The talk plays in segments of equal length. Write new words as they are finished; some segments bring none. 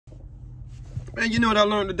Man, you know what I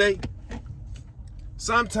learned today?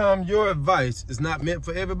 Sometimes your advice is not meant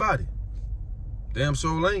for everybody. Damn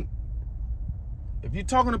sure ain't. If you're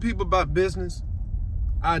talking to people about business,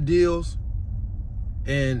 ideals,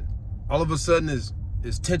 and all of a sudden is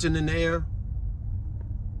tension in the air,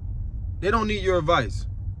 they don't need your advice.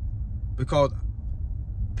 Because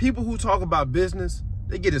people who talk about business,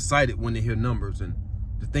 they get excited when they hear numbers and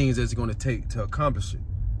the things that it's going to take to accomplish it.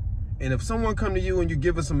 And if someone come to you and you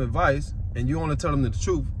give them some advice and you want to tell them the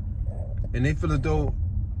truth and they feel as though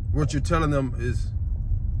what you're telling them is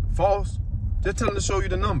false, just tell them to show you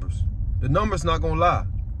the numbers. The numbers not going to lie.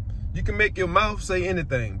 You can make your mouth say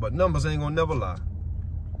anything, but numbers ain't going to never lie.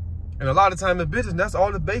 And a lot of time in business, that's all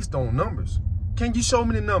it's based on, numbers. Can you show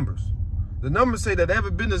me the numbers? The numbers say that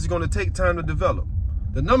every business is going to take time to develop.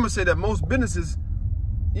 The numbers say that most businesses,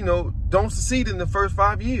 don't succeed in the first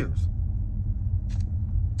 5 years.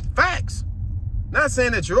 Facts. Not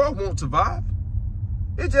saying that yours won't survive.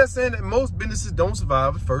 It's just saying that most businesses don't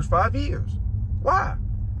survive the first 5 years. Why?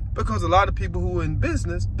 Because a lot of people who are in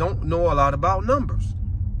business don't know a lot about numbers.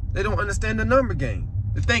 They don't understand the number game.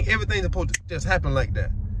 They think everything's supposed to just happen like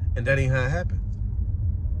that. And that ain't how it happened.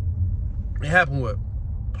 It happened with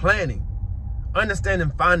planning,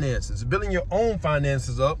 understanding finances, building your own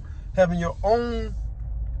finances up, having your own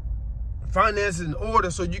finances in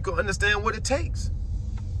order so you can understand what it takes.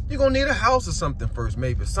 You're going to need a house or something first,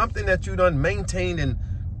 maybe. Something that you done maintained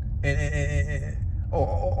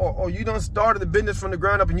or you done started the business from the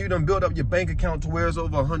ground up and you done built up your bank account to where it's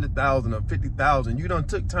over 100,000 or 50,000. You done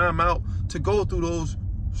took time out to go through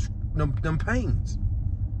them pains.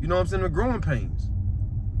 You know what I'm saying? The growing pains.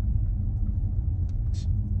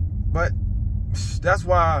 But that's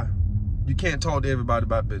why you can't talk to everybody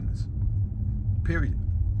about business. Period.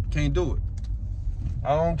 Can't do it.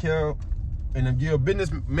 I don't care. And if you're a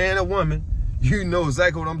business man or woman, you know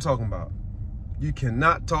exactly what I'm talking about. You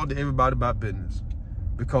cannot talk to everybody about business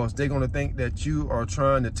because they're going to think that you are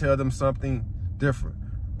trying to tell them something different.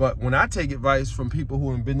 But when I take advice from people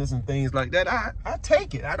who are in business and things like that, I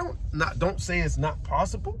take it. I don't say it's not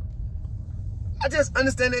possible. I just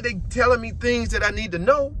understand that they're telling me things that I need to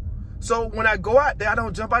know. So when I go out there, I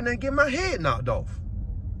don't jump out there and get my head knocked off.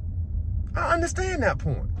 I understand that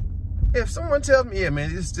point. If someone tells me, yeah,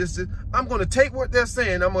 man, I'm going to take what they're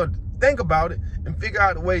saying, I'm going to think about it and figure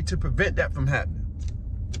out a way to prevent that from happening.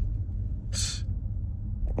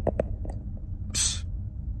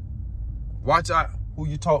 Watch out who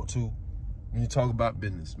you talk to when you talk about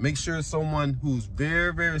business. Make sure it's someone who's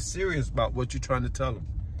very, very serious about what you're trying to tell them.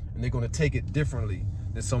 And they're going to take it differently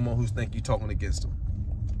than someone who's think you're talking against them.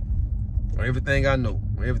 On everything I know,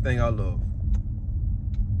 on everything I love.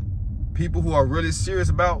 People who are really serious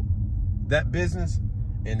about that business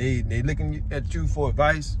and they looking at you for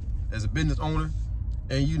advice as a business owner,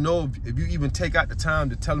 and you know if you even take out the time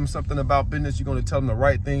to tell them something about business, you're going to tell them the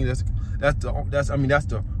right thing. That's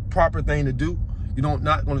the proper thing to do. You're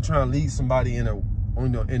not going to try and lead somebody in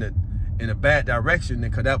a bad direction,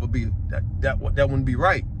 because that wouldn't be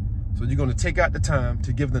right. So you're going to take out the time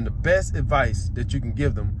to give them the best advice that you can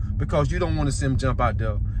give them, because you don't want to see them jump out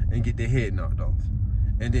there and get their head knocked off.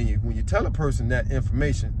 And then when you tell a person that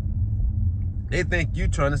information, they think you're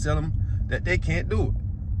trying to tell them that they can't do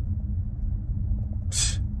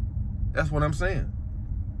it. That's what I'm saying.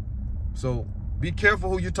 So be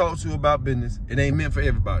careful who you talk to about business. It ain't meant for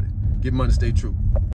everybody. Get money, stay true.